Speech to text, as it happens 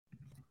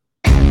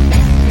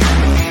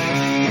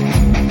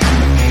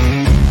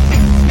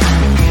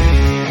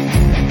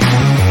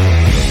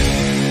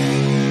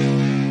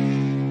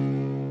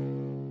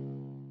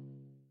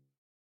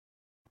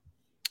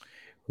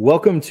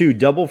Welcome to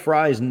Double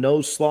Fries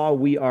No Slaw.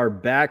 We are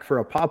back for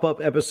a pop-up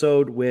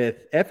episode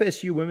with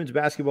FSU women's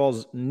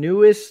basketball's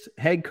newest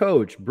head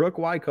coach, Brooke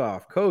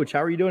Wyckoff. Coach,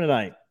 how are you doing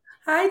tonight?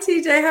 Hi,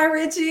 TJ. Hi,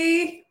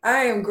 Richie.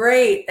 I am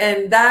great.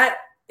 And that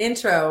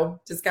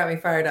intro just got me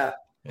fired up.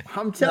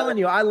 I'm telling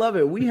you, I love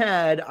it.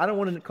 I don't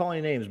want to call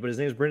any names, but his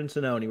name is Brendan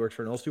Sinone. He works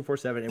for Knowles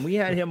 247, and we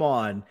had him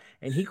on,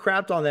 and he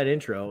crapped on that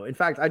intro. In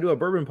fact, I do a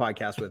bourbon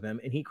podcast with him,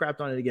 and he crapped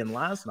on it again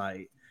last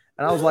night.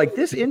 And I was like,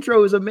 this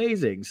intro is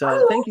amazing.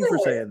 So thank you for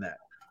saying that.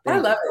 I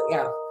love it.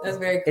 Yeah, that's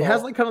very cool. It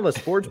has like kind of a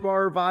sports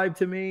bar vibe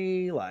to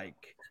me. Like,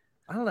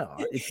 I don't know.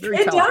 It's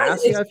very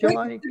Tallahassee, I feel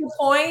like. To the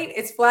point.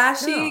 It's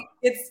flashy.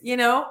 Yeah.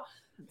 It's,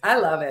 I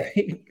love it.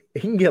 He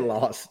can get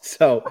lost.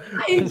 So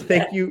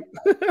thank you.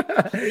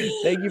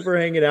 Thank you for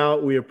hanging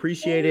out. We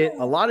appreciate it.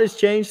 A lot has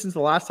changed since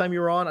the last time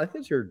you were on. I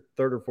think it's your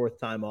third or fourth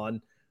time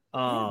on.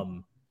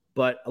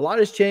 But a lot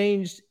has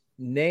changed.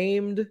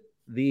 Named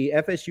the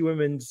FSU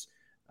women's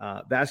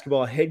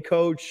basketball head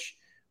coach.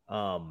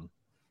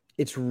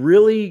 It's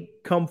really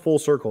come full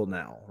circle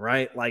now,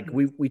 right? Like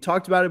we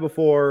talked about it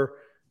before,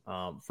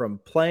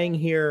 from playing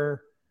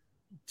here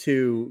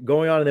to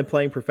going on and then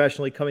playing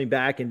professionally, coming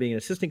back and being an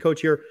assistant coach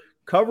here,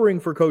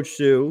 covering for Coach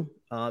Sue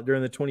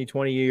during the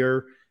 2020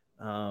 year.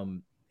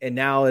 And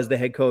now as the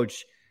head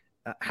coach,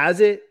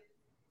 has it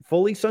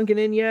fully sunken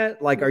in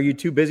yet? Like, are you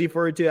too busy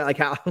for it to,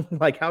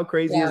 how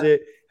crazy is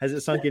it? Has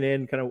it sunken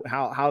in? Kind of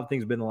how have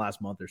things been the last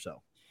month or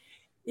so?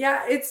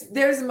 Yeah,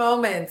 there's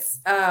moments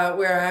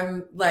where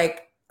I'm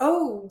like,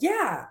 oh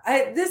yeah,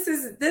 this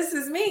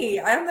is me.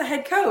 I'm the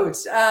head coach.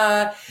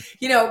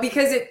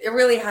 Because it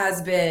really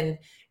has been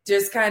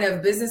just kind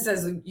of business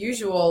as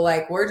usual.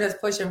 Like, we're just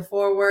pushing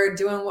forward,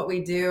 doing what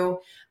we do,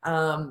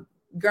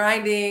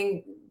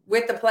 grinding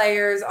with the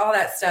players, all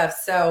that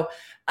stuff. So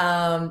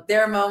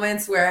there are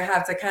moments where I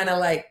have to kind of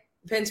like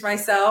pinch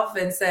myself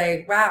and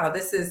say, wow,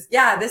 this is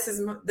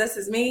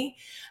me.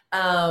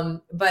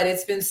 But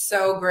it's been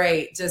so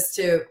great just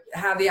to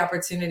have the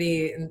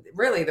opportunity and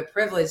really the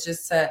privilege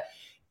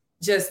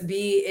just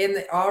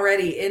be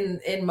already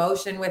in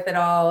motion with it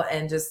all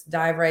and just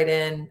dive right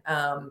in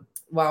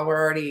while we're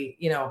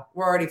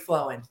already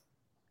flowing.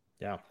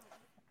 Yeah.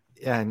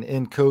 Yeah.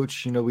 And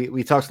Coach,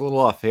 we talked a little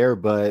off air,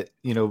 but,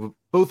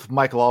 both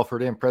Michael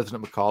Alford and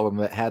President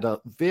McCollum had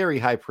very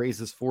high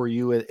praises for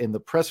you in the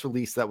press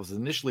release that was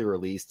initially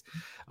released.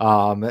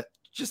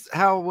 Just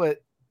how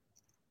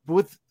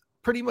with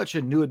pretty much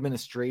a new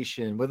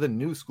administration, with a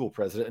new school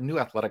president, a new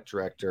athletic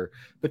director,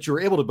 but you were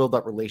able to build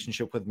that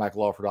relationship with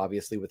Michael Alford,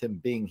 obviously, with him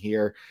being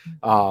here.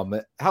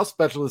 How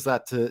special is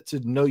that to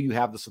know you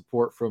have the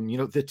support from,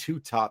 the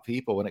two top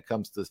people when it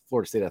comes to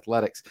Florida State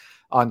athletics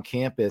on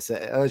campus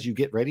as you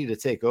get ready to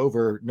take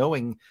over,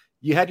 knowing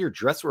you had your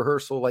dress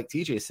rehearsal, like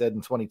TJ said,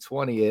 in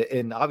 2020,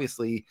 and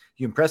obviously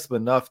you impressed them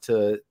enough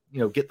to,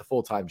 get the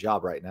full-time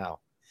job right now.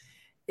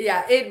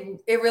 Yeah,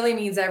 it really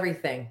means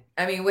everything.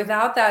 I mean,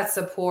 without that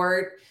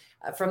support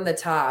from the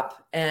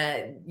top,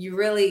 and you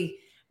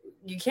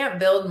can't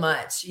build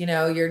much,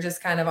 you're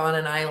just kind of on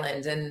an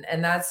island.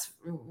 And that's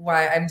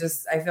why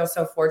I feel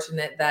so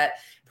fortunate that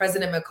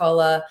President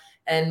McCullough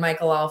and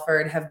Michael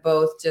Alford have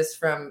both just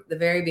from the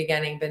very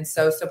beginning been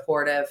so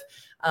supportive.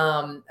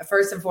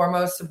 First and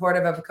foremost,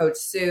 supportive of Coach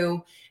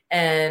Sue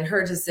and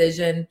her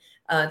decision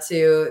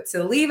to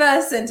leave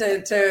us and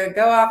to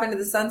go off into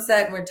the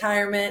sunset and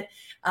retirement.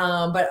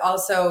 But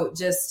also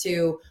just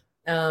to,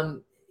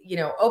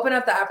 open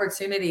up the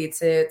opportunity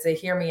to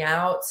hear me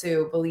out,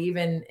 to believe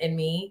in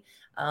me,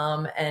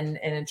 and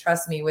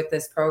entrust me with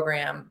this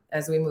program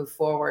as we move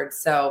forward.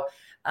 So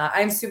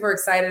I'm super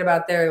excited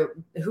about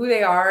who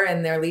they are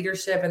and their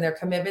leadership and their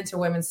commitment to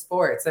women's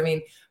sports. I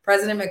mean,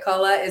 President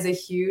McCullough is a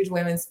huge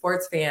women's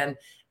sports fan.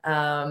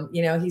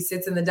 He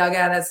sits in the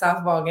dugout at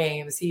softball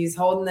games. He's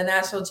holding the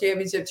national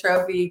championship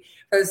trophy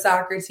for the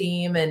soccer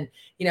team and,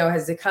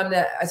 has to come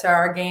to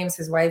our games.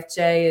 His wife,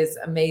 Jay, is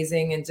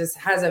amazing and just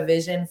has a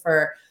vision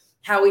for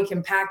how we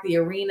can pack the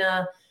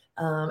arena.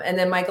 And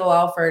then Michael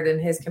Alford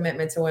and his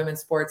commitment to women's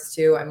sports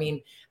too. I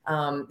mean,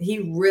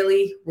 he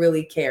really,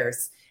 really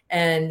cares.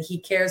 And he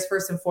cares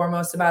first and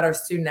foremost about our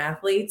student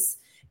athletes.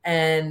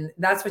 And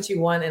that's what you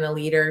want in a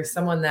leader,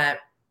 someone that,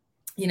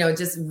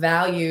 just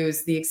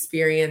values the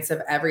experience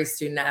of every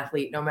student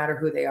athlete, no matter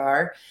who they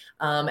are.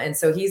 And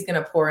so he's going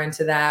to pour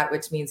into that,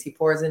 which means he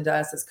pours into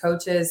us as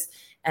coaches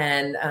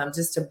and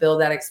just to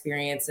build that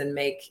experience and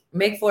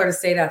make Florida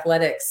State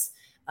athletics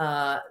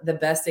the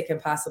best it can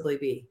possibly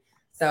be.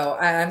 So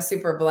I'm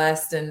super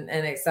blessed and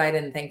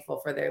excited and thankful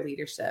for their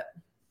leadership.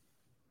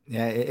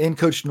 Yeah. And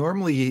Coach,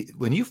 normally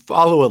when you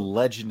follow a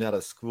legend out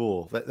of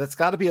school, that's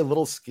got to be a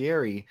little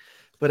scary.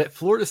 But at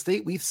Florida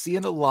State, we've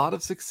seen a lot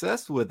of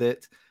success with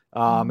it.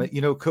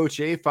 Coach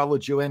A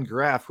followed Joanne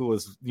Graff, who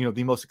was,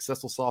 the most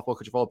successful softball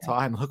coach of all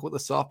time. Look what the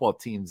softball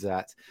team's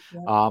at.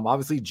 Yeah.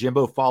 Obviously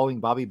Jimbo following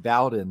Bobby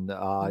Bowden.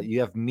 You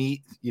have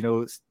Meat,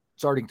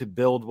 starting to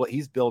build what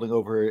he's building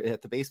over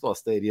at the baseball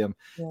stadium.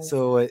 Yes.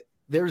 So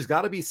there's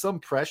got to be some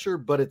pressure,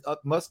 but it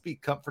must be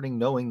comforting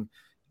knowing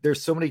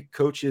there's so many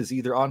coaches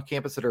either on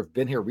campus that have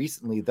been here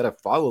recently that have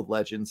followed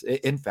Legends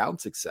and found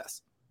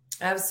success.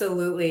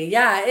 Absolutely.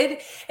 Yeah,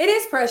 it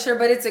is pressure,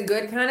 but it's a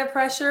good kind of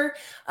pressure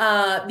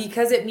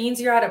because it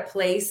means you're at a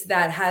place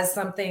that has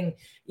something,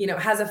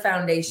 has a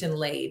foundation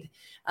laid,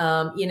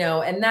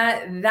 and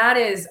that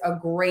is a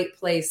great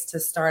place to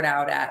start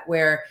out at,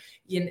 where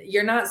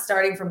you're not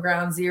starting from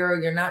ground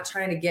zero. You're not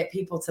trying to get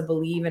people to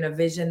believe in a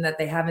vision that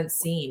they haven't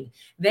seen.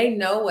 They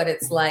know what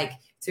it's like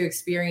to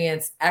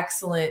experience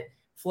excellent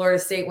Florida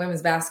State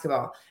women's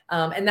basketball.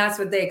 And that's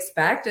what they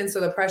expect. And so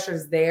the pressure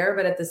is there,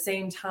 but at the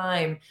same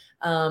time,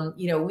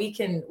 we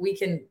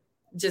can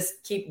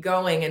just keep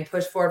going and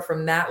push forward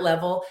from that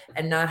level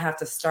and not have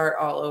to start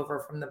all over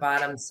from the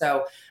bottom.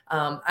 So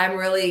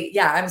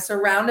I'm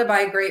surrounded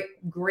by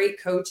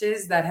great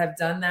coaches that have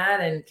done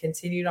that and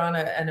continued on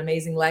an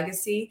amazing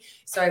legacy.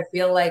 So I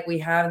feel like we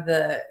have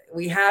the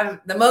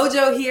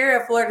mojo here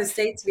at Florida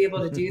State to be able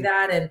to do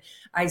that. And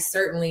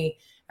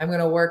I'm going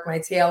to work my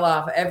tail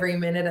off every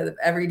minute of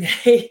every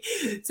day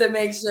to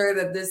make sure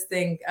that this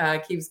thing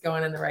keeps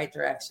going in the right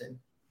direction.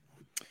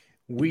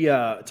 We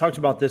talked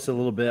about this a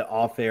little bit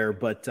off air,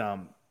 but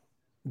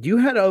you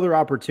had other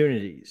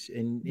opportunities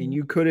and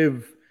you could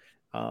have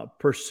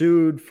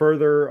pursued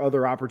further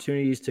other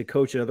opportunities to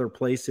coach at other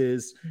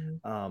places.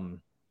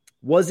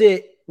 Was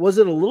it a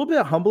little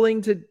bit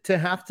humbling to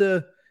have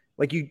to,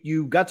 like,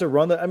 you got to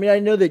run I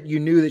know that you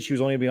knew that she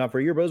was only going to be on for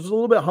a year, but it was a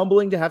little bit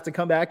humbling to have to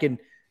come back and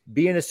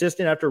be an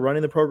assistant after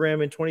running the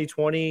program in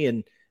 2020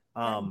 and,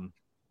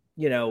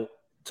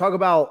 talk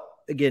about,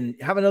 again,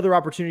 having other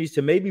opportunities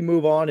to maybe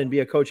move on and be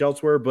a coach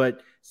elsewhere,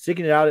 but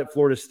sticking it out at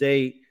Florida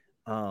State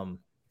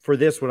for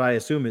this, what I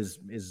assume is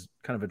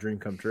kind of a dream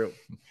come true.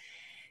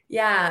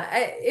 Yeah,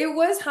 it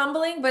was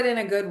humbling, but in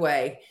a good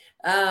way.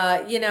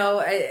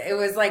 It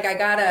was like I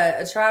got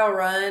a trial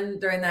run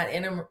during that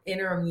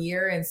interim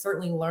year and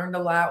certainly learned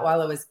a lot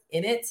while I was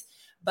in it.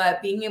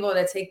 But being able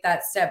to take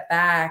that step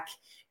back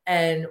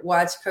and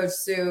watch Coach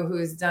Sue,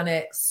 who's done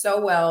it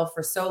so well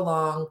for so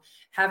long,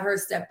 have her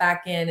step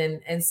back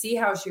in and see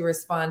how she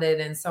responded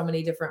in so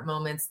many different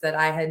moments that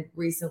I had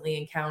recently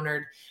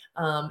encountered,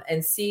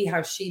 and see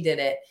how she did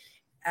it.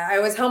 I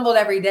was humbled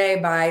every day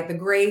by the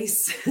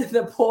grace,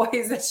 the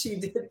poise that she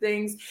did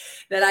things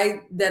that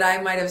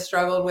I might have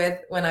struggled with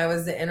when I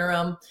was the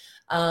interim.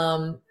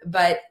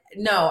 But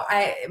no,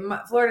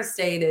 Florida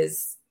State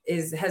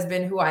has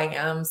been who I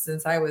am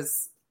since I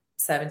was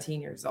 17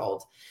 years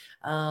old.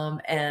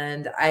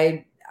 And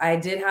I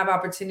did have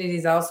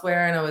opportunities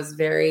elsewhere, and I was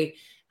very,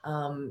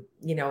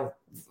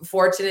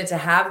 fortunate to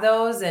have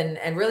those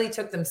and really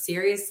took them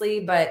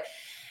seriously. But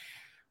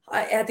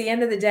at the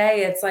end of the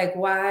day, it's like,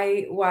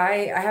 why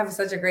I have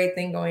such a great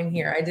thing going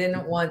here. I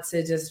didn't want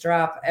to just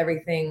drop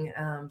everything,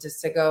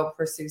 just to go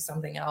pursue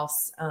something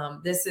else.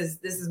 This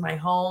is my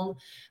home.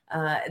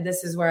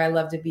 This is where I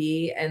love to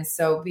be. And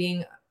so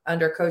being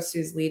under Coach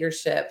Sue's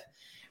leadership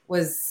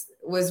was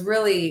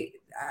really,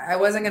 I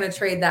wasn't going to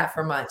trade that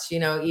for much,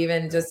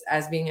 even just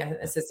as being an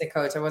assistant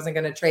coach, I wasn't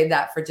going to trade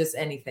that for just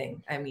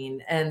anything.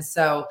 And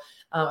so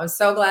I'm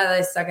so glad that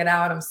I stuck it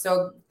out. I'm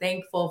so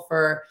thankful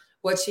for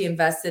what she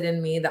invested in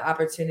me, the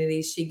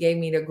opportunities she gave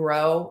me to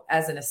grow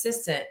as an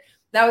assistant.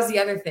 That was the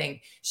other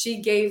thing.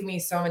 She gave me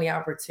so many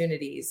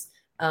opportunities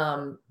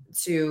to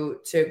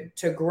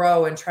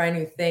grow and try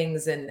new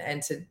things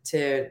and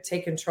to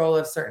take control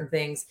of certain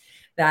things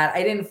that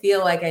I didn't feel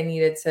like I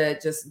needed to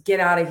just get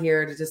out of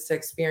here to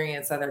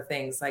experience other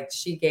things. Like,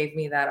 she gave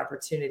me that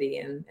opportunity.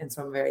 And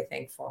so I'm very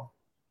thankful.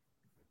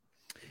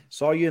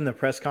 Saw you in the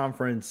press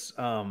conference.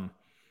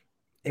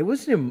 It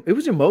was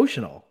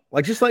emotional.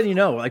 Like, just letting you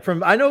know, like,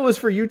 I know it was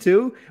for you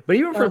too, but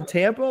even from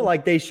Tampa,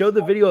 like, they showed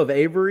the video of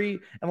Avery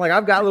and, like,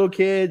 I've got little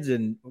kids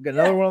and we've got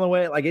another one on the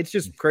way. Like, it's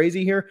just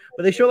crazy here,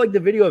 but they show like the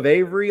video of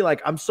Avery. Like,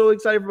 I'm so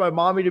excited for my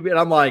mommy to be, and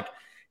I'm like,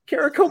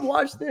 Kara, come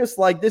watch this.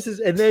 Like, this is,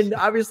 and then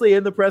obviously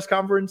in the press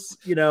conference,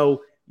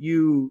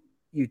 you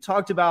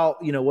talked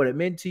about, what it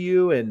meant to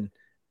you. And,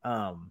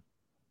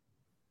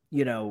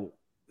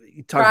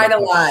 you talked about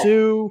a lot.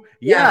 Sue.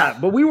 Yeah,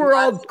 but we were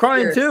all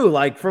crying too,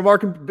 like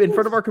in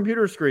front of our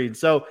computer screen.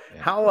 So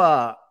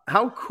how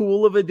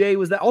cool of a day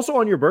was that? Also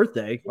on your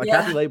birthday, like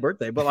happy late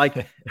birthday. But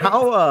like,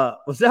 how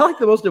was that, like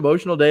the most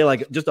emotional day,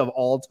 like just of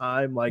all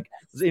time? Like,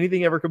 does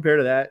anything ever compare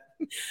to that?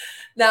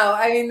 No,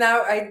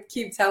 now I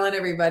keep telling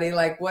everybody,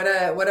 like, what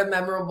a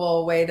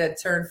memorable way to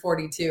turn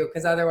 42,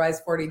 because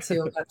otherwise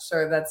 42, I'm not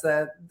sure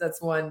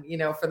that's one,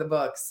 for the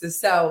books.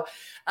 So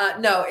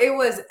no, it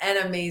was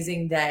an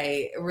amazing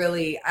day.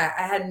 Really, I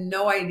had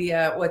no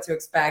idea what to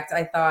expect.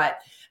 I thought,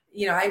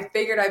 I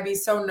figured I'd be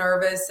so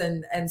nervous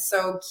and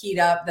so keyed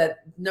up that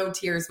no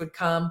tears would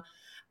come.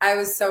 I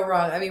was so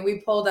wrong. We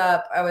pulled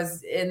up. I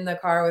was in the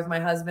car with my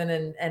husband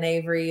and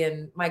Avery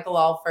and Michael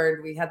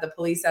Alford. We had the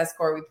police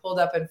escort. We pulled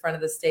up in front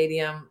of the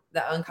stadium,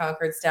 the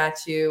Unconquered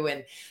statue,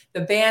 and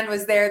the band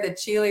was there. The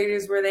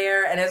cheerleaders were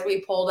there. And as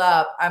we pulled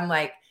up, I'm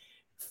like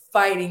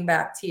fighting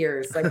back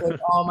tears, like with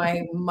all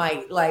my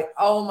might. Like,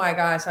 oh my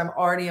gosh, I'm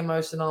already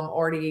emotional. I'm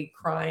already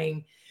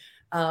crying.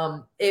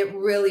 It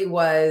really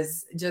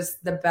was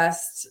just the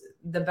best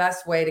the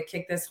best way to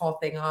kick this whole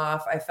thing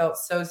off. I felt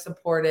so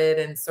supported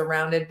and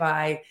surrounded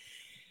by,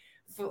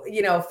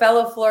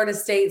 fellow Florida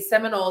State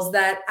Seminoles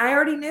that I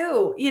already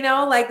knew,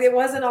 like it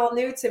wasn't all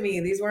new to me.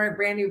 These weren't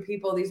brand new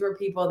people. These were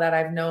people that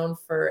I've known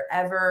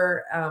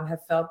forever,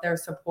 have felt their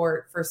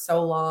support for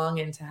so long,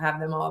 and to have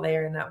them all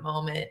there in that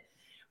moment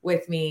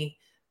with me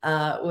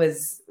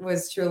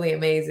was truly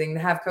amazing. To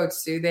have Coach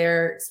Sue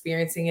there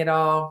experiencing it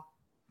all,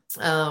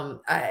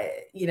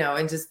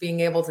 and just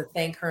being able to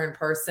thank her in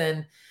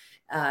person.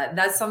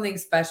 That's something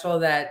special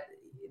that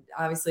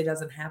obviously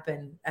doesn't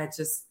happen at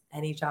just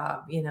any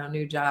job,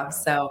 new job.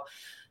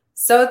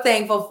 So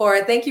thankful for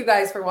it. Thank you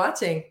guys for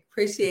watching.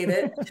 Appreciate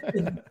it.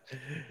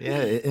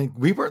 Yeah. And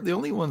we weren't the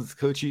only ones,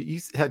 Coach.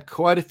 You had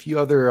quite a few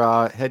other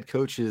head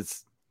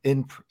coaches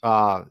in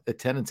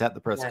attendance at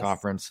the press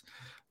conference.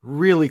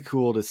 Really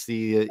cool to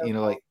see,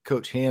 like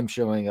Coach Ham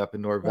showing up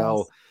in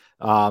Norvell,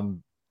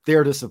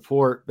 there to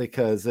support,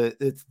 because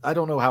it's, I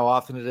don't know how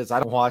often it is. I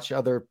don't watch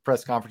other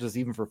press conferences,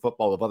 even for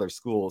football, of other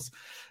schools.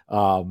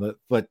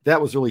 But that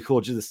was really cool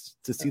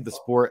just to see the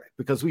sport,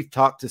 because we've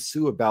talked to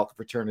Sue about the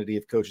fraternity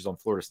of coaches on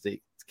Florida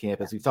State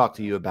campus. We've talked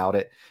to you about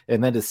it,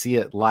 and then to see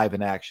it live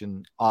in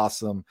action.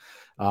 Awesome.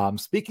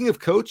 Speaking of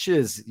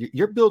coaches,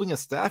 you're building a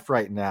staff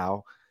right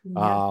now.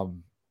 Yeah.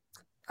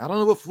 I don't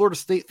know what Florida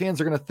State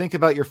fans are going to think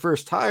about your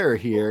first hire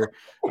here.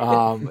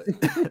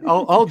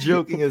 All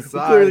joking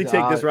aside, clearly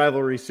take this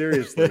rivalry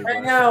seriously. I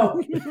know.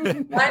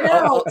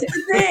 It's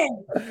a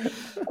thing.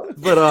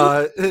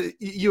 But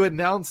you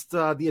announced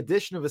the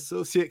addition of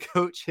associate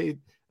coach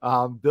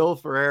Bill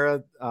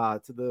Ferreira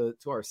to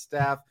our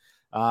staff.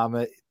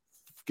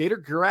 Gator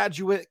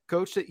graduate,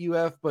 coached at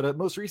UF, but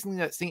most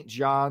recently at St.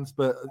 John's.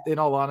 But in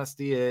all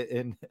honesty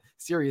and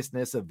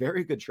seriousness, a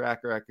very good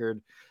track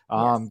record.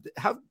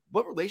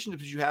 What relationship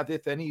did you have,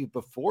 if any,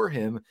 before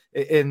him?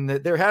 And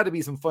there had to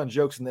be some fun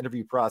jokes in the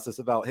interview process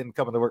about him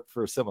coming to work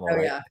for Seminole. Oh,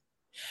 right? Yeah,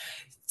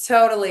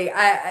 totally.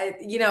 I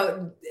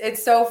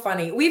it's so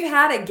funny. We've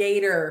had a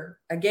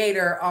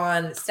Gator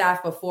on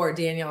staff before,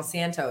 Danielle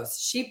Santos.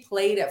 She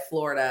played at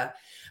Florida.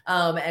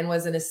 And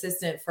was an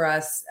assistant for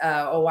us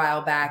a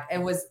while back,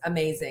 and was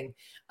amazing.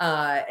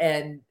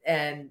 And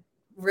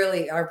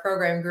really our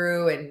program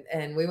grew,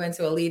 and we went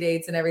to Elite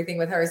Eights and everything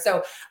with her.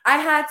 So I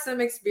had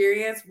some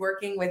experience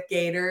working with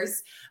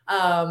Gators.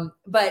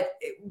 But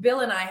Bill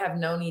and I have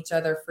known each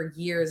other for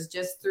years,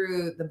 just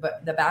through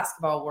the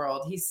basketball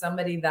world. He's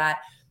somebody that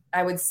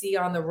I would see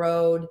on the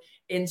road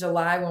in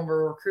July when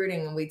we're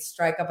recruiting, and we'd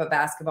strike up a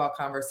basketball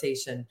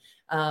conversation.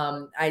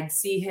 I'd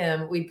see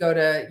him, we'd go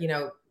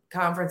to,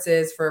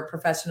 conferences for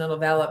professional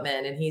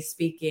development, and he's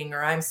speaking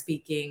or I'm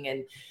speaking,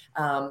 and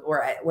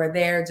we're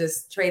there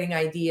just trading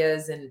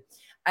ideas. And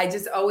I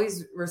just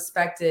always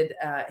respected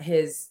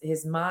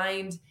his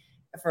mind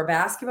for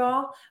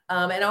basketball,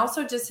 and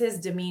also just his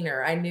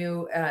demeanor. I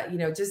knew,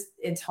 just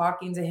in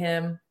talking to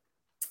him,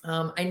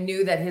 I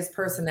knew that his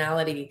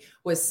personality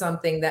was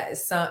something that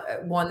is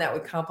one that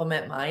would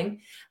complement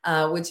mine,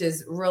 which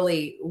is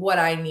really what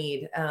I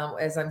need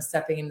as I'm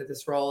stepping into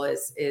this role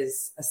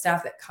is a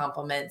staff that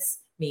complements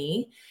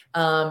me,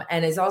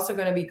 and is also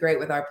going to be great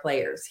with our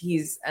players.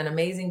 He's an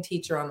amazing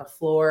teacher on the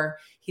floor.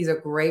 He's a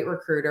great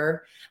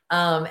recruiter.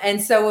 And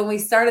so when we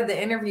started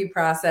the interview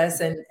process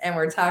and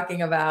we're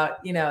talking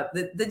about,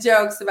 the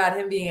jokes about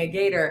him being a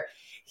Gator,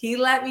 he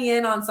let me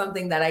in on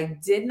something that I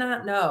did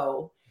not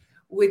know,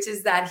 which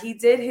is that he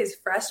did his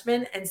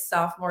freshman and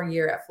sophomore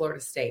year at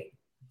Florida State.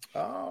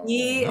 Oh,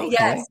 he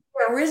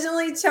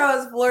originally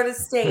chose Florida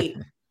State,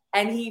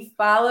 and he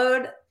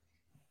followed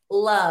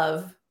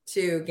love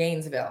to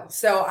Gainesville.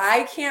 So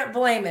I can't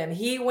blame him.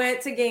 He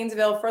went to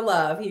Gainesville for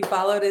love. He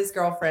followed his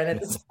girlfriend at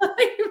the time.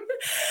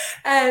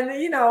 And,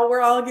 we're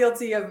all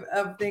guilty of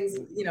things,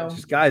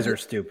 Just guys are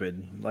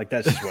stupid. Like,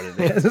 that's just what it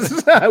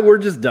is. We're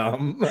just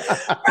dumb.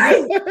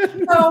 Right.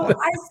 So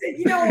I said,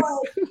 you know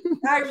what?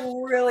 I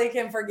really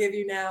can forgive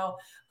you now.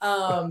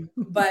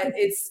 But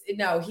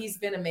he's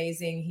been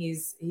amazing.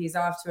 He's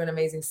off to an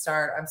amazing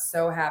start. I'm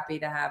so happy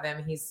to have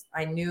him.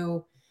 I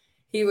knew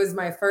he was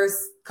my first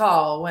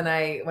call when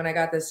I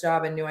got this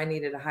job and knew I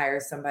needed to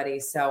hire somebody.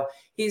 So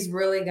he's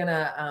really going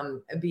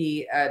to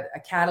be a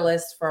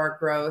catalyst for our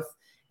growth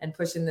and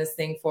pushing this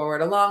thing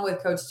forward, along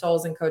with Coach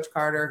Tolles and Coach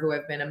Carter, who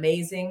have been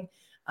amazing.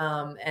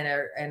 I'm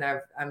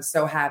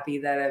so happy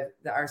that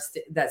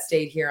that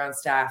stayed here on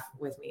staff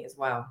with me as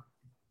well.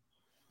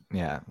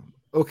 Yeah.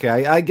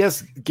 Okay, I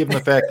guess given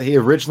the fact that he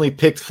originally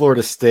picked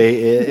Florida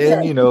State,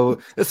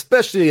 and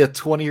especially a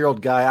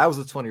 20-year-old guy, I was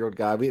a 20-year-old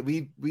guy.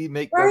 We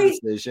make that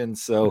decision,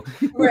 so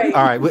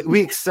all right,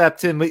 we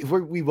accept him.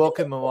 We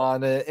welcome him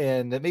on,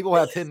 and maybe we'll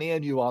have him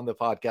and you on the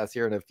podcast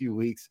here in a few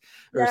weeks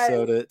or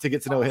so to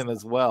get to know him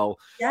as well.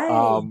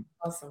 Awesome.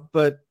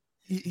 But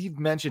you've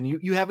mentioned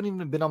you haven't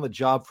even been on the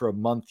job for a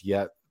month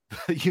yet.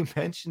 You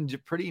mentioned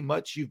pretty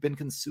much you've been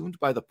consumed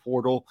by the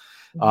portal.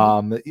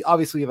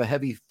 Obviously, you have a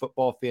heavy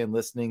football fan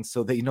listening,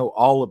 so they know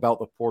all about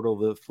the portal.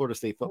 The Florida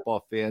State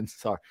football fans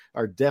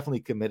are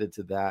definitely committed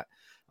to that.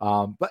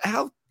 But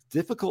how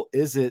difficult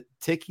is it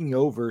taking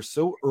over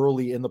so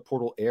early in the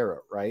portal era,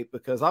 right?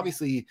 Because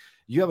obviously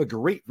you have a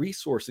great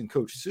resource in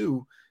Coach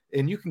Sue,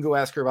 and you can go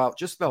ask her about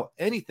just about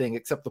anything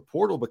except the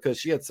portal because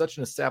she had such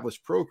an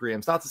established program.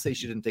 It's not to say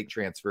she didn't take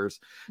transfers,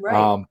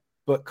 Right.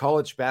 But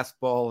college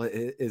basketball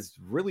is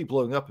really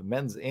blowing up in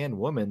men's and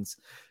women's.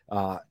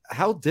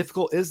 How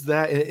difficult is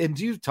that? And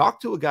do you talk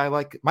to a guy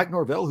like Mike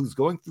Norvell, who's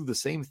going through the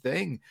same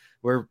thing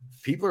where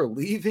people are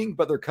leaving,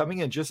 but they're coming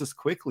in just as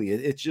quickly?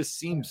 It just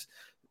seems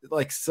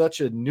like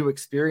such a new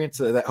experience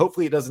that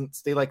hopefully it doesn't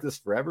stay like this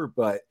forever.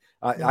 But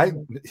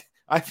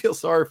I feel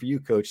sorry for you,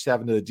 Coach,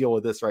 having to deal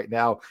with this right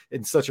now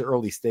in such an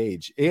early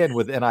stage and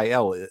with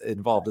NIL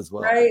involved as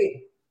well.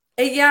 Right.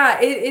 Yeah,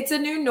 it's a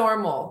new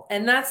normal.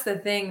 And that's the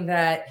thing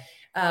that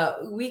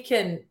we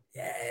can,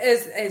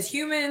 as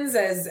humans,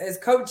 as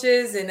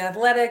coaches in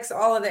athletics,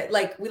 all of it,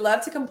 like we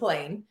love to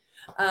complain.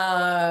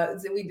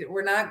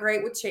 We're not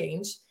great with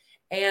change.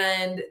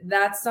 And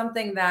that's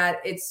something that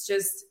it's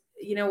just,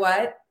 you know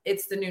what?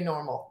 It's the new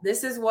normal.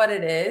 This is what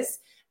it is.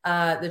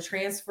 The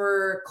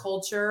transfer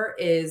culture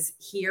is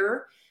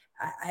here.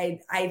 I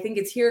think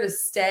it's here to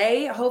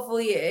stay.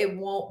 Hopefully it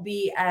won't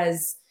be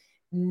as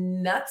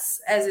nuts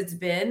as it's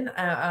been,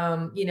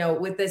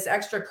 with this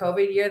extra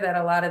COVID year that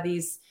a lot of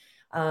these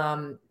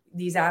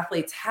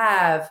athletes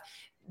have.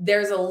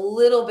 There's a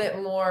little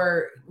bit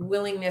more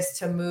willingness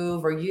to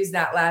move or use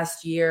that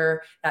last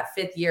year, that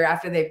fifth year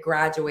after they've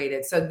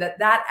graduated. So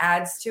that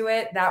adds to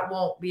it. That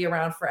won't be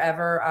around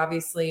forever.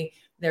 Obviously,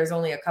 there's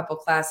only a couple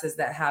classes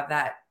that have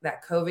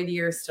that COVID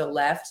year still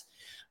left.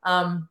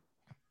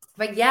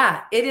 But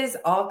yeah, it is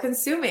all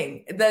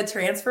consuming. The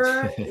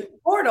transfer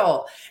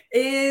portal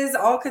is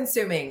all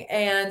consuming.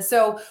 And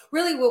so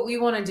really what we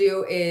want to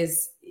do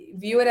is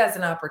view it as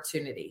an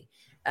opportunity.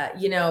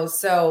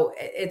 So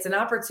it's an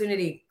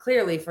opportunity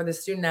clearly for the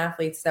student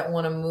athletes that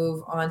want to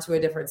move on to a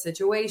different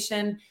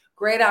situation.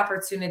 Great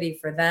opportunity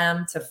for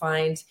them to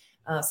find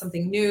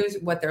something new,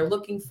 what they're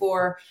looking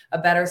for, a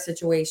better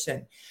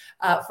situation.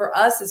 For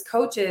us as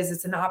coaches,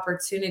 it's an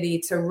opportunity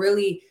to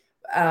really,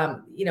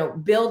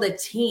 build a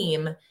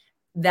team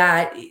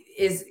that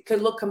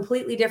could look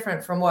completely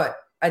different from what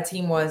a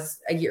team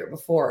was a year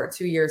before or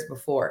 2 years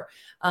before,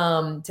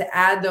 to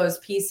add those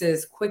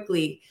pieces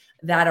quickly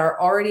that are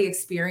already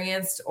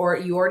experienced, or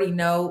you already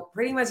know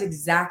pretty much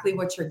exactly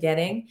what you're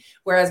getting.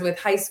 Whereas with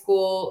high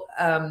school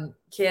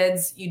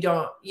kids,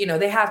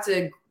 they have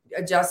to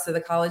adjust to the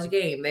college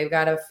game. They've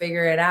got to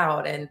figure it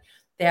out, and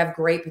they have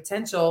great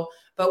potential.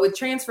 But with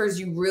transfers,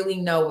 you really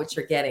know what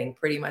you're getting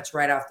pretty much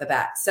right off the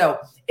bat. So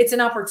it's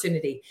an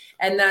opportunity,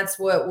 and that's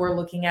what we're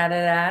looking at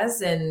it as.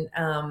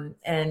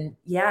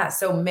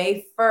 So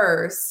May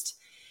 1st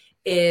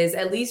is,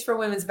 at least for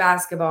women's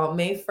basketball,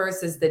 May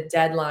 1st is the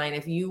deadline.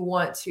 If you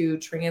want to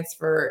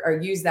transfer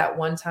or use that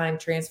one-time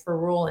transfer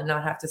rule and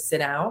not have to sit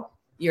out,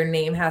 your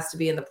name has to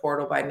be in the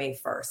portal by May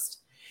 1st.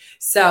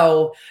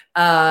 So,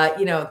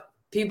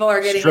 people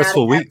are getting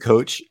stressful week,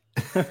 Coach.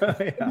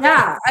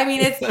 Yeah. I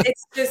mean,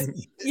 it's just,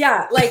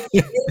 like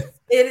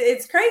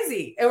it's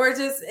crazy. And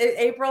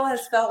April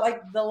has felt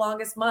like the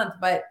longest month,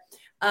 but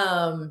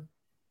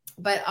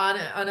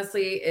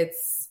honestly,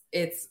 it's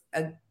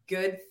a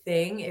good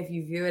thing if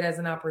you view it as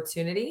an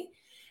opportunity.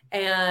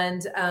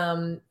 And,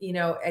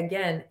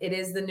 again, it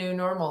is the new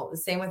normal. The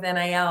same with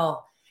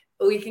NIL.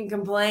 We can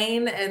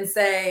complain and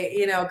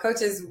say,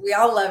 coaches, we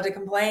all love to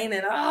complain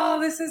and, oh,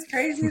 this is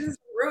crazy. This is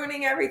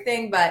ruining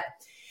everything. But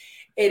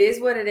it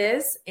is what it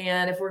is.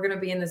 And if we're going to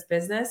be in this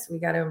business, we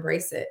got to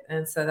embrace it.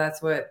 And so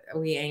that's what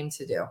we aim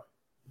to do.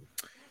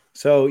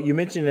 So you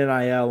mentioned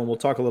NIL, and we'll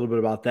talk a little bit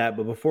about that.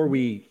 But before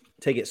we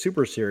take it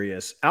super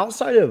serious,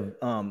 outside of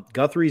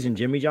Guthrie's and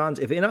Jimmy John's,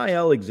 if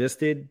NIL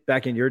existed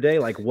back in your day,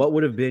 like what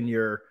would have been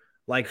your,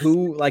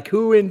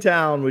 who in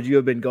town would you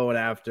have been going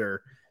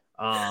after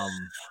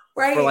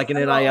for like an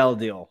NIL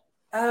deal?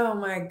 Oh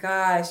my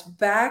gosh.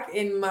 Back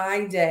in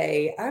my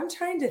day, I'm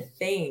trying to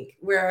think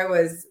where I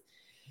was.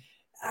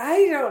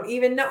 I don't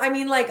even know. I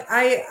mean,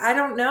 I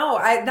don't know.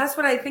 That's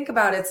what I think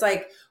about. It's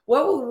like,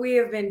 what would we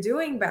have been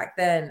doing back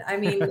then? I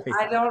mean,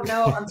 I don't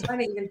know. I'm trying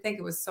to even think.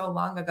 It was so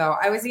long ago.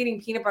 I was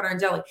eating peanut butter and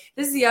jelly.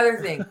 This is the other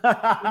thing.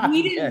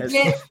 We didn't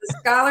get the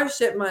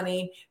scholarship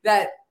money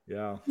that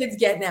kids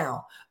get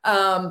now.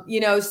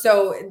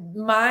 So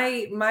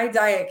my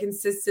diet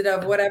consisted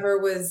of whatever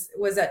was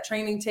at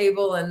training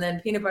table, and then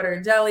peanut butter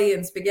and jelly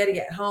and spaghetti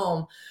at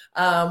home.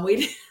 We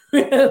didn't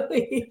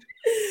really,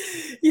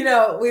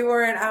 we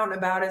weren't out and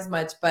about as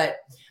much, but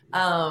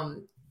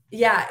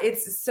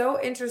it's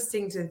so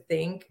interesting to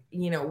think,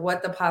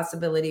 what the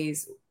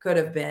possibilities could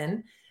have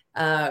been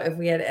if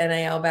we had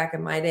NIL back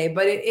in my day.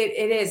 But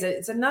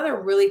it's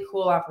another really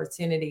cool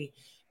opportunity,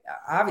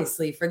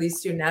 obviously, for these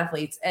student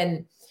athletes.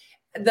 And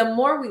the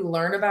more we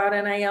learn about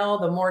NIL,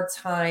 the more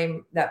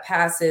time that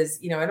passes.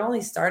 It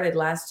only started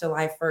last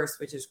July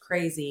 1st, which is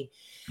crazy.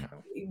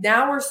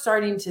 Now we're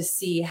starting to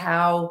see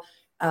how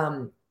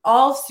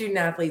all student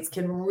athletes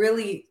can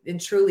really and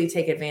truly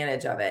take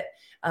advantage of it.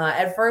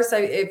 At first,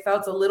 it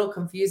felt a little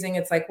confusing.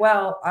 It's like,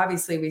 well,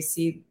 obviously we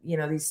see,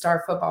 these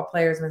star football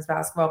players, men's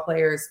basketball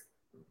players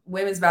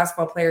women's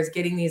basketball players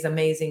getting these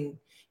amazing,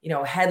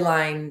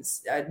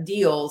 headlines,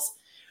 deals.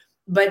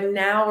 But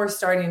now we're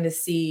starting to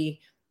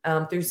see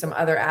through some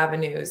other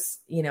avenues,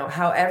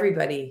 how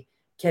everybody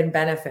can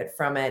benefit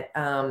from it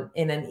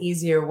in an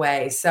easier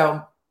way.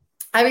 So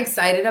I'm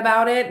excited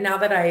about it now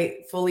that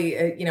I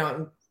fully,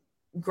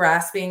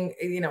 grasping,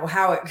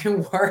 how it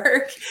can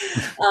work.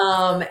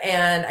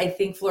 And I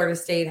think Florida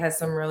State has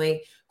some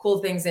really cool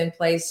things in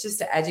place just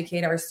to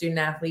educate our student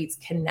athletes,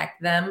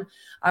 connect them.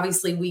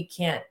 Obviously, we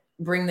can't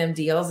bring them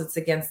deals. It's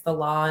against the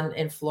law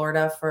in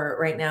Florida for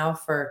right now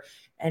for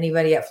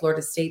anybody at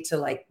Florida State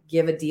to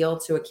give a deal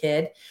to a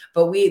kid.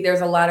 But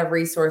there's a lot of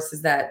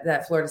resources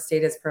that Florida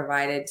State has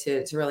provided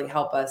to really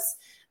help us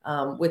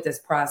with this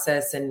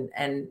process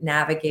and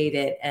navigate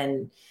it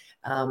and,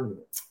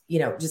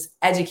 just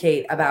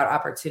educate about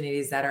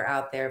opportunities that are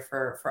out there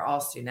for all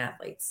student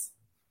athletes.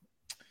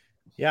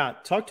 Yeah.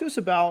 Talk to us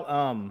about,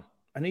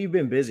 I know you've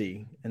been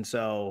busy. And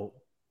so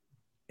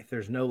if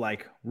there's no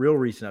real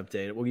recent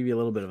update, we'll give you a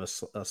little bit of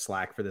a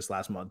slack for this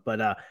last month, but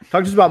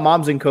talk to us about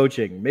Moms in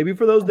Coaching. Maybe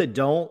for those that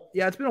don't,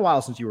 it's been a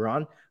while since you were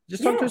on.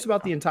 Just talk to us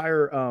about the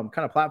entire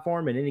kind of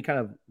platform and any kind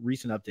of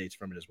recent updates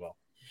from it as well.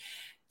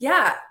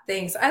 Yeah,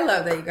 thanks. I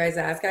love that you guys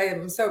ask. I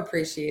am so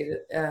appreciative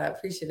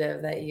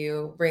that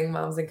you bring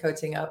Moms in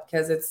Coaching up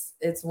because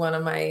it's one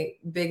of my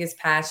biggest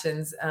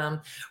passions.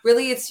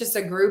 Really, it's just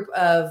a group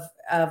of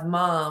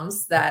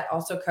moms that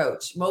also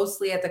coach,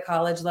 mostly at the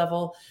college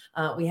level.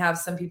 We have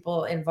some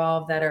people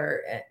involved that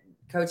are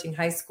coaching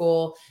high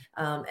school,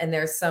 and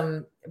there's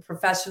some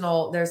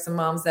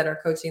moms that are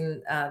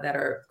coaching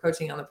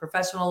on the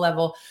professional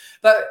level.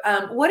 But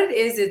what it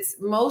is, it's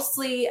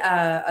mostly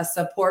a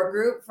support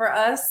group for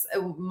us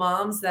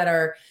moms that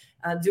are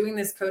doing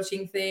this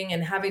coaching thing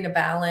and having to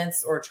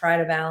balance or try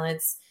to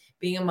balance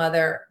being a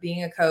mother,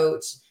 being a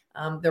coach,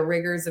 the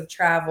rigors of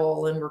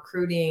travel and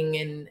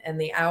recruiting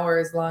and the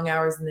long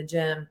hours in the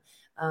gym,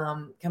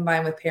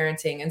 combined with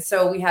parenting. And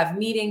so we have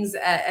meetings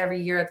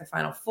every year at the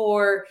Final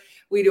Four.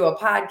 We do a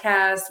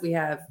podcast. We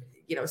have,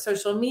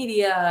 social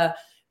media.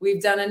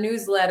 We've done a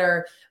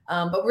newsletter.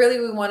 But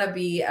really, we want to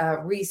be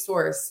a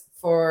resource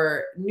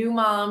for new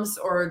moms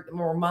or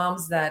more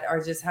moms that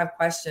just have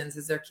questions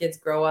as their kids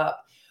grow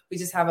up. We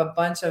just have a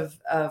bunch of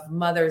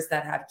mothers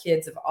that have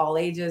kids of all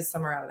ages.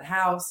 Some are out of the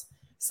house.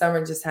 Some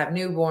are just have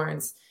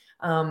newborns.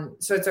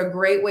 So it's a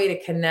great way to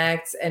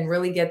connect and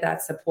really get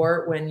that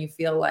support when you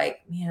feel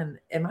like, man,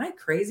 am I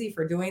crazy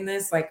for doing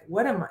this?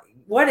 What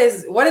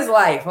is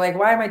life?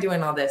 Why am I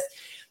doing all this?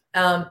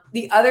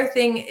 The other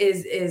thing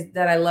is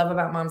that I love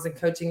about Moms in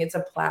Coaching. It's a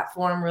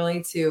platform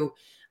really to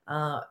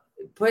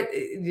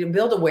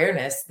build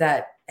awareness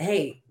that,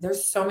 hey,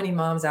 there's so many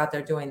moms out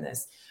there doing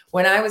this.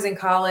 When I was in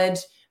college,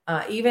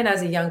 even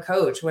as a young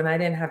coach, when I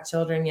didn't have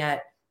children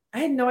yet, I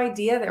had no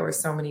idea there were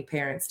so many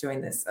parents doing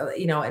this,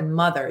 and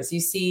mothers.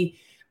 You see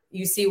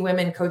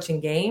women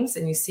coaching games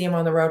and you see them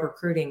on the road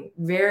recruiting.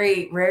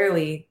 Very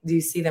rarely do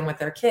you see them with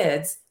their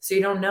kids. So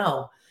you don't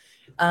know.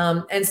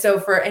 And so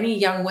for any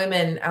young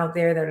women out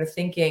there that are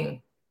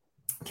thinking,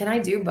 can I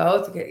do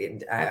both?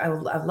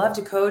 I'd love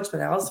to coach, but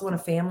I also want a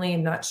family.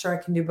 I'm not sure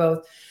I can do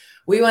both.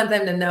 We want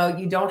them to know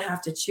you don't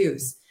have to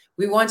choose.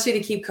 We want you to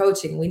keep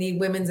coaching. We need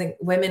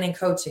women in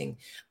coaching.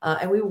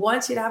 And we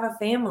want you to have a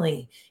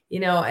family,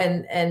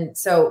 and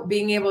so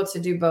being able to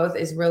do both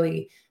is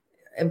really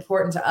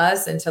important to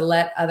us, and to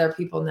let other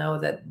people know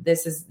that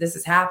this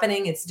is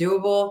happening. It's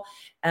doable.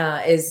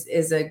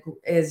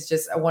 Is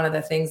just one of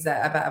the things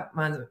that about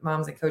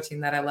Moms in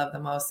Coaching that I love the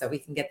most, that we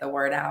can get the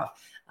word out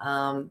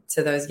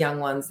to those young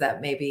ones that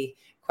may be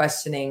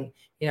questioning,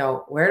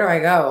 where do I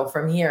go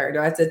from here? Do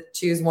I have to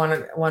choose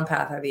one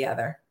path or the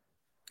other?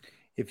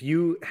 If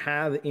you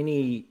have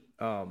any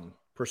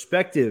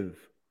prospective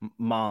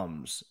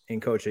moms in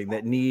coaching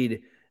that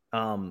need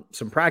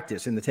some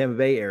practice in the Tampa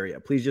Bay area,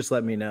 please just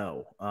let me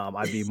know.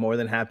 I'd be more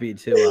than happy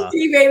to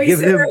give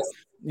them.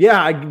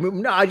 Yeah,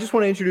 I just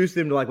want to introduce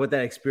them to what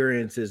that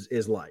experience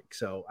is like.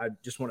 So I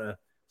just want to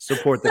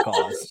support the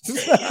cause.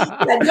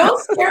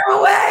 Don't scare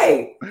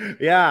away.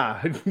 Yeah,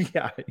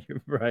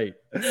 you're right.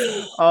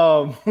 That's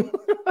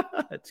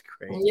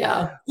great.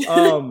 Yeah.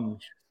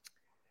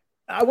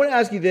 I want to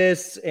ask you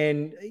this,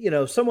 and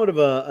somewhat of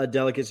a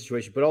delicate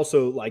situation, but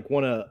also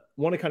want to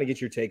kind of get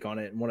your take on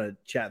it and want to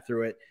chat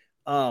through it.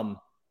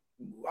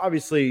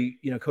 Obviously,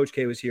 Coach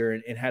K was here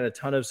and had a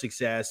ton of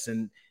success,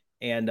 and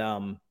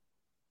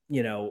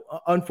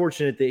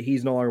unfortunate that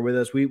he's no longer with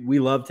us. We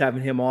loved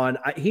having him on.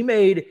 He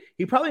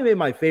probably made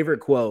my favorite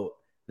quote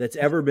that's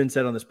ever been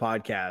said on this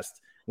podcast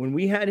when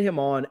we had him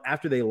on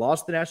after they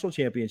lost the national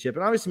championship.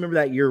 And obviously remember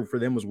that year for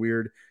them was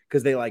weird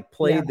because they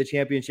played the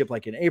championship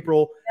in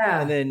April,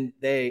 and then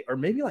or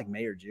maybe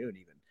May or June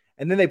even.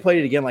 And then they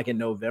played it again in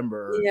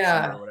November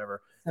or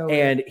whatever. So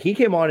and he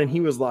came on and he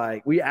was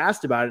we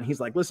asked about it. And he's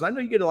like, listen, I know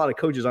you get a lot of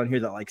coaches on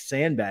here that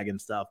sandbag and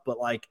stuff, but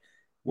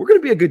we're going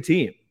to be a good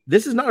team.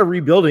 This is not a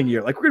rebuilding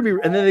year. We're going to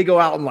be, and then they go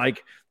out and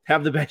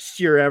have the best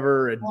year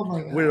ever and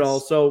win it all.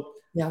 So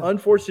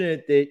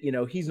unfortunate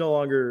that, he's no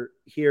longer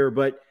here,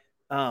 but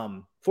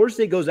Florida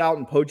State goes out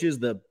and poaches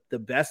the the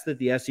best that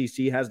the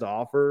SEC has to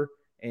offer,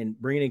 and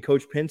bringing in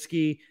Coach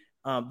Penske,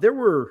 there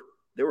were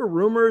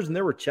rumors and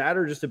there were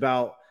chatter just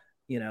about,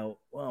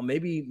 well,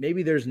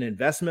 maybe there's an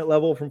investment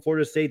level from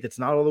Florida State that's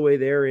not all the way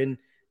there in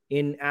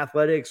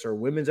athletics or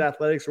women's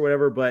athletics or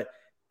whatever. But,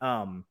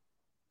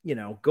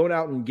 going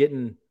out and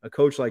getting a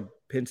coach like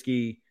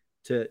Penske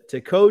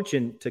to coach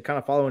and to kind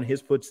of follow in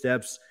his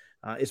footsteps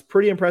is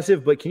pretty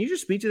impressive. But can you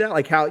just speak to that?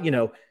 Like how,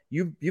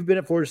 you've been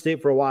at Florida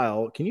State for a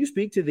while. Can you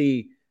speak to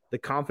the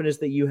confidence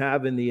that you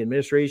have in the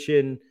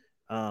administration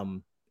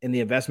and the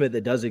investment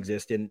that does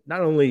exist in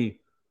not only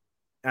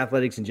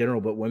athletics in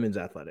general, but women's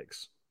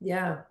athletics?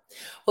 Yeah.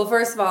 Well,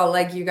 first of all,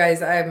 like you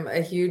guys, I'm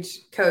a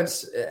huge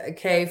Coach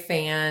K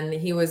fan.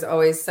 He was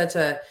always such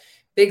a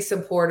big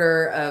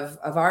supporter of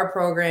our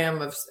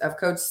program, of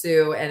Coach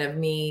Sue and of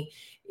me.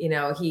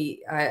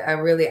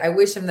 I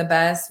wish him the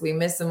best. We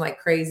miss him like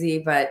crazy,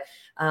 but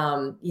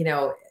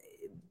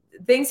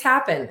things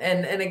happen.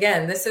 And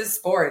again, this is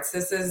sports.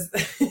 This is,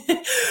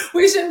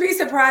 we shouldn't be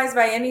surprised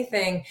by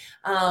anything.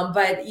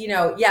 But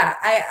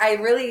I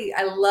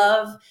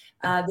love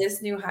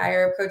this new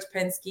hire of Coach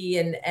Penske,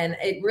 and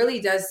it really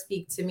does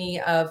speak to me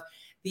of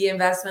the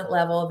investment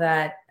level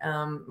that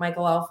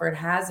Michael Alford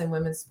has in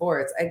women's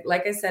sports.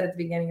 Like I said at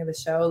the beginning of the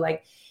show,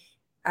 like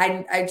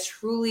I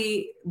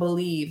truly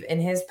believe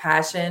in his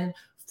passion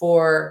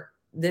for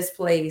this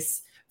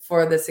place,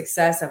 for the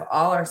success of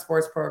all our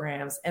sports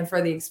programs, and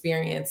for the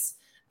experience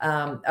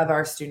of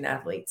our student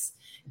athletes.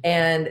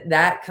 And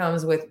that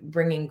comes with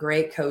bringing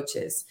great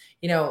coaches.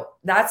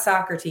 That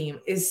soccer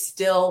team is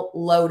still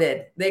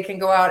loaded. They can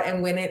go out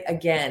and win it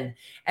again.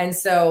 And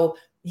so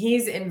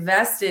he's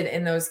invested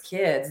in those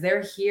kids.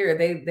 They're here.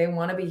 They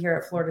want to be here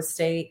at Florida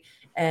State.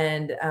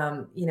 And,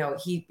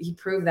 he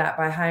proved that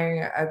by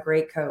hiring a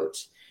great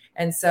coach.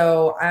 And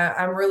so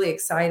I'm really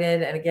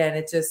excited. And again,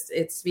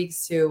 it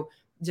speaks to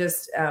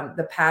just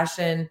the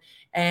passion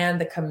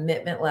and the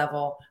commitment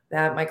level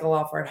that Michael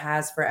Alford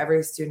has for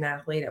every student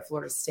athlete at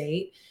Florida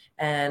State.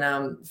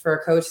 And for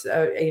a coach,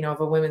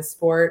 of a women's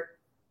sport,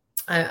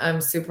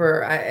 I'm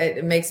super,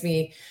 it makes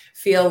me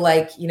feel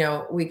like,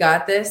 we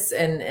got this,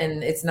 and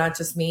it's not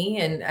just me,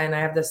 and I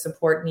have the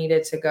support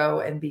needed to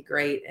go and be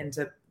great and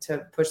to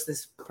push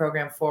this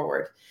program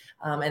forward.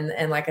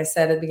 And like I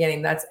said at the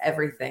beginning, that's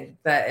everything.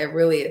 That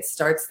it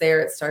starts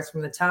there. It starts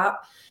from the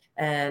top,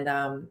 and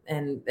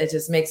it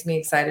just makes me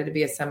excited to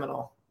be a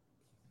Seminole.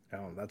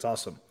 Oh, that's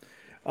awesome.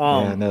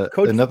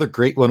 Coach, another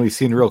great one we've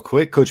seen real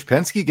quick. Coach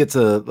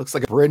Penske looks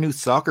like a brand new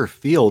soccer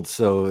field.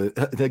 So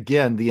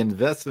again, the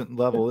investment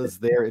level is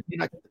there. It's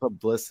not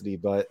publicity,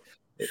 but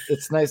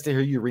it's nice to hear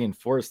you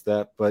reinforce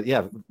that. But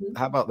yeah,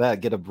 how about that?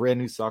 Get a brand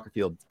new soccer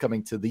field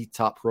coming to the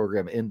top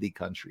program in the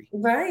country.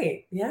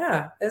 Right.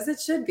 Yeah, as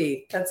it should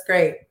be. That's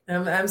great.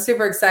 I'm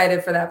super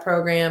excited for that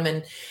program,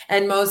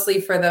 and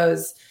mostly for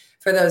those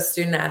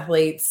student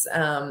athletes.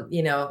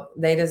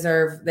 They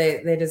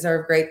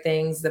deserve great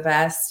things, the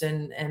best.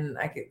 And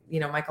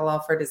Michael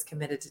Alford is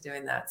committed to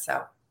doing that.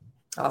 So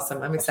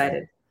awesome. I'm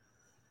excited.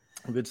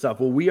 Good stuff.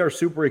 Well, we are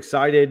super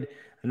excited.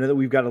 I know that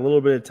we've got a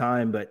little bit of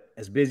time, but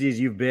as busy as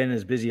you've been,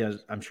 as busy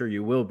as I'm sure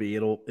you will be,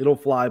 it'll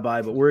fly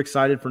by, but we're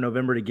excited for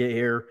November to get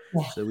here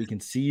so we can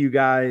see you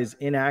guys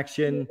in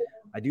action.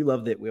 I do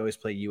love that we always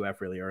play UF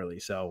really early.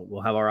 So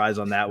we'll have our eyes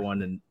on that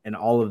one and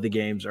all of the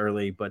games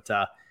early, but,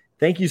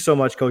 thank you so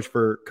much, Coach,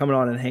 for coming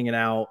on and hanging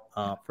out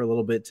for a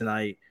little bit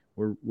tonight.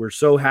 We're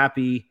so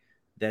happy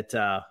that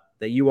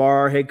you are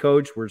our head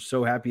coach. We're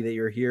so happy that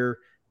you're here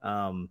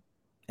and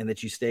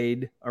that you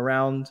stayed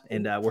around,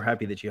 and we're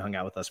happy that you hung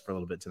out with us for a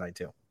little bit tonight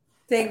too.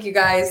 Thank you,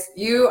 guys.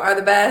 You are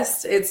the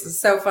best. It's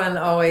so fun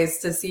always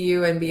to see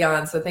you and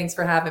beyond. So thanks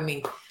for having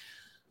me.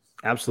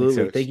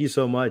 Absolutely. Thank you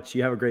so much.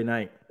 You have a great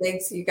night.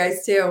 Thanks. You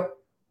guys too.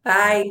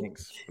 Bye.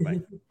 Thanks.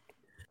 Bye.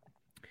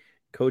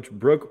 Coach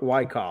Brooke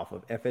Wyckoff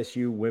of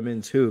FSU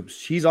Women's Hoops.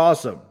 She's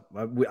awesome.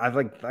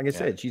 Like I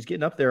said, she's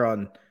getting up there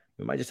on.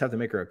 We might just have to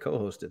make her a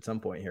co-host at some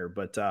point here,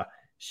 but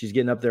she's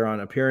getting up there on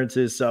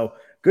appearances. So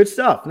good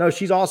stuff. No,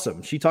 she's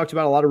awesome. She talked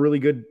about a lot of really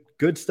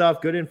good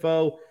stuff, good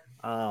info.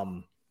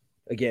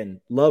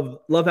 Again,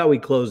 love how we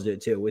closed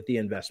it too with the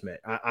investment.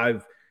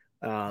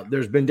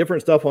 There's been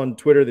different stuff on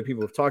Twitter that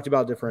people have talked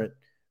about, different,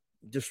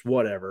 just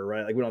whatever,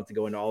 right? Like we don't have to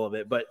go into all of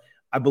it, but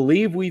I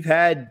believe we've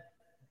had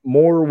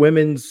more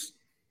women's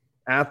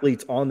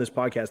athletes on this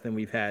podcast than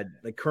we've had,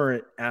 like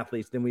current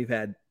athletes than we've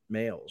had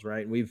males,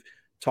 right? And we've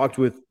talked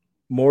with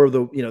more of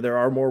the, there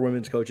are more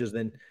women's coaches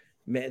than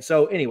men.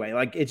 So anyway,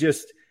 like it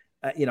just,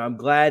 I'm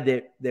glad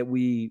that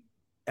we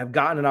have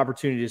gotten an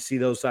opportunity to see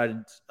those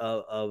sides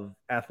of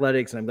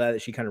athletics. And I'm glad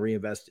that she kind of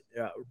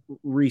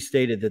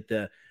restated that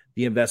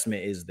the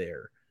investment is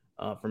there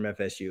from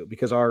FSU,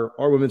 because our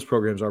women's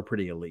programs are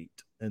pretty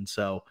elite. And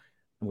so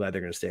I'm glad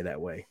they're going to stay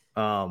that way.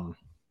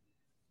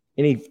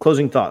 Any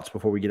closing thoughts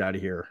before we get out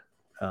of here?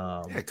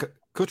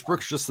 Coach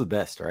Brooke's just the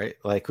best, right?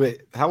 Like,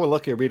 how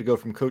lucky are we to go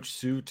from Coach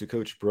Sue to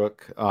Coach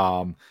Brooke?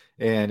 And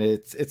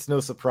it's no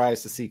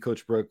surprise to see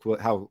Coach Brooke,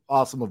 how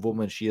awesome of a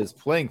woman she is,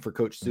 playing for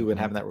Coach Sue and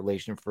having that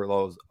relationship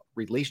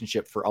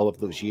relationship for all of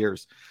those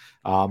years.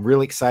 I'm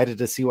really excited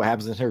to see what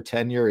happens in her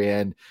tenure,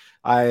 and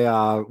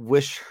I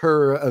wish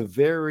her a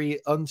very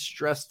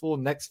unstressful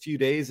next few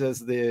days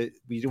as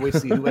we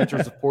always see who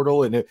enters the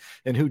portal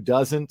and who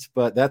doesn't.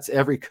 But that's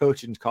every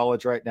coach in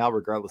college right now,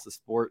 regardless of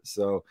sport.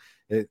 So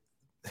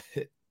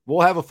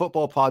we'll have a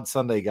football pod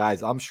Sunday,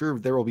 guys. I'm sure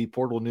there will be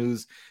portal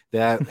news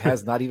that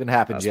has not even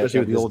happened yet.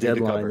 Especially with this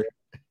deadline.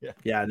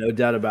 Yeah, no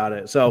doubt about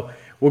it. So,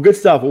 well, good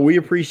stuff. Well, we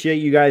appreciate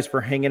you guys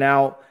for hanging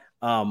out.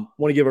 Want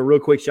to give a real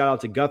quick shout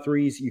out to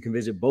Guthrie's. You can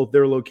visit both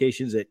their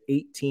locations at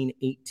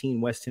 1818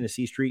 West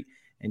Tennessee Street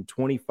and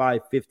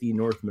 2550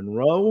 North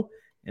Monroe.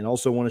 And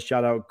also want to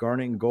shout out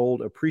Garnet and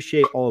Gold.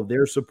 Appreciate all of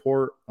their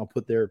support. I'll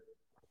put their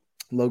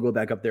logo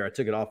back up there. I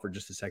took it off for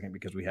just a second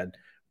because we had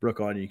Brooke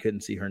on and you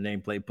couldn't see her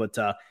nameplate. But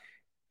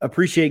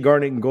appreciate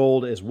Garnet and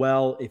Gold as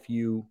well. If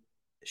you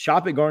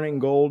shop at Garnet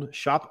and Gold,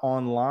 shop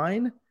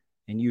online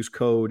and use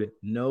code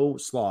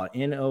NOSLAW,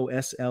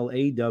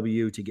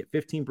 NOSLAW, to get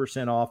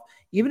 15% off.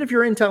 Even if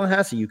you're in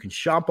Tallahassee, you can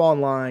shop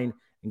online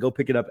and go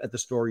pick it up at the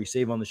store. You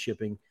save on the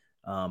shipping.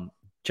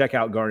 Check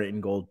out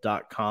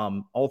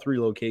garnetandgold.com. All three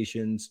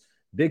locations,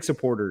 big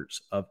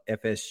supporters of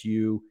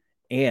FSU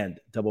and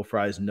Double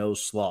Fries No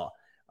Slaw.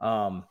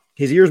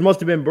 His ears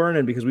must have been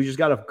burning because we just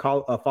got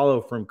a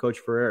follow from Coach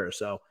Ferreira.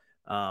 So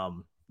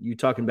you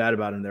talking bad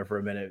about him there for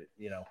a minute,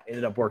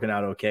 ended up working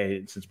out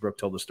okay since Brooke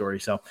told the story.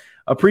 So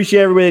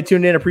appreciate everybody that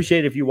tuned in.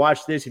 Appreciate it if you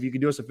watch this. If you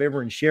could do us a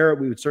favor and share it,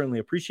 we would certainly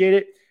appreciate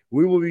it.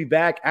 We will be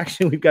back.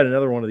 Actually, we've got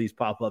another one of these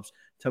pop-ups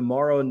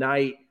tomorrow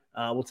night.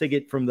 We'll take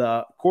it from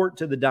the court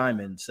to the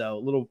diamond. So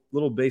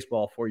little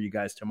baseball for you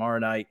guys tomorrow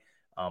night.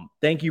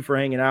 Thank you for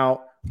hanging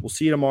out. We'll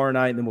see you tomorrow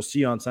night, and then we'll see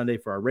you on Sunday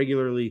for our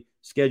regularly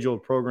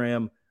scheduled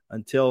program.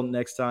 Until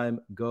next time,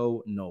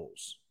 go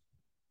Noles.